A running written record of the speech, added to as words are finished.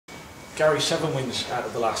Gary, 7 wins out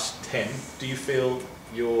of the last 10. Do you feel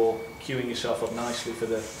you're queuing yourself up nicely for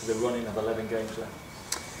the running of 11 games left?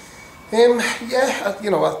 Yeah,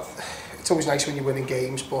 you know, it's always nice when you're winning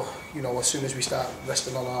games, but you know, as soon as we start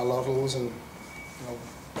resting on our laurels and you know,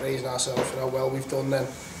 praising ourselves for how well we've done, then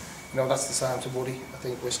you know that's the time to worry. I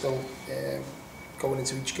think we're still going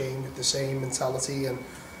into each game with the same mentality, and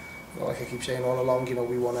you know, like I keep saying all along, you know,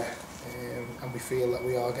 we want to, and we feel that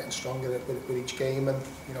we are getting stronger with each game, and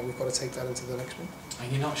you know, we've got to take that into the next one.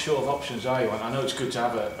 And you're not short of options, are you? And I know it's good to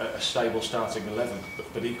have a stable starting 11,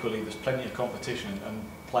 but equally there's plenty of competition, and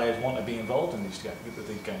players want to be involved in these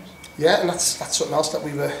games. Yeah, and that's something else that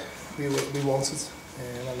we wanted,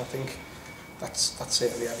 and I think that's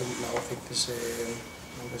certainly evident now. I think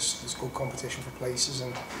there's good competition for places,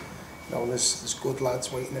 and you know, there's good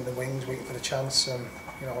lads waiting in the wings, waiting for the chance, and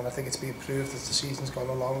you know, and I think it's been proved as the season's gone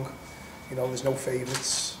along. You know, there's no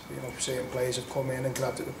favourites. You know, certain players have come in and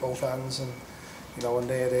grabbed it with both hands, and you know, and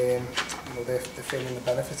they're feeling the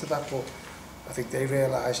benefit of that. But I think they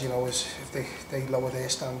realise, you know, if they lower their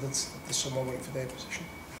standards, there's someone waiting for their position.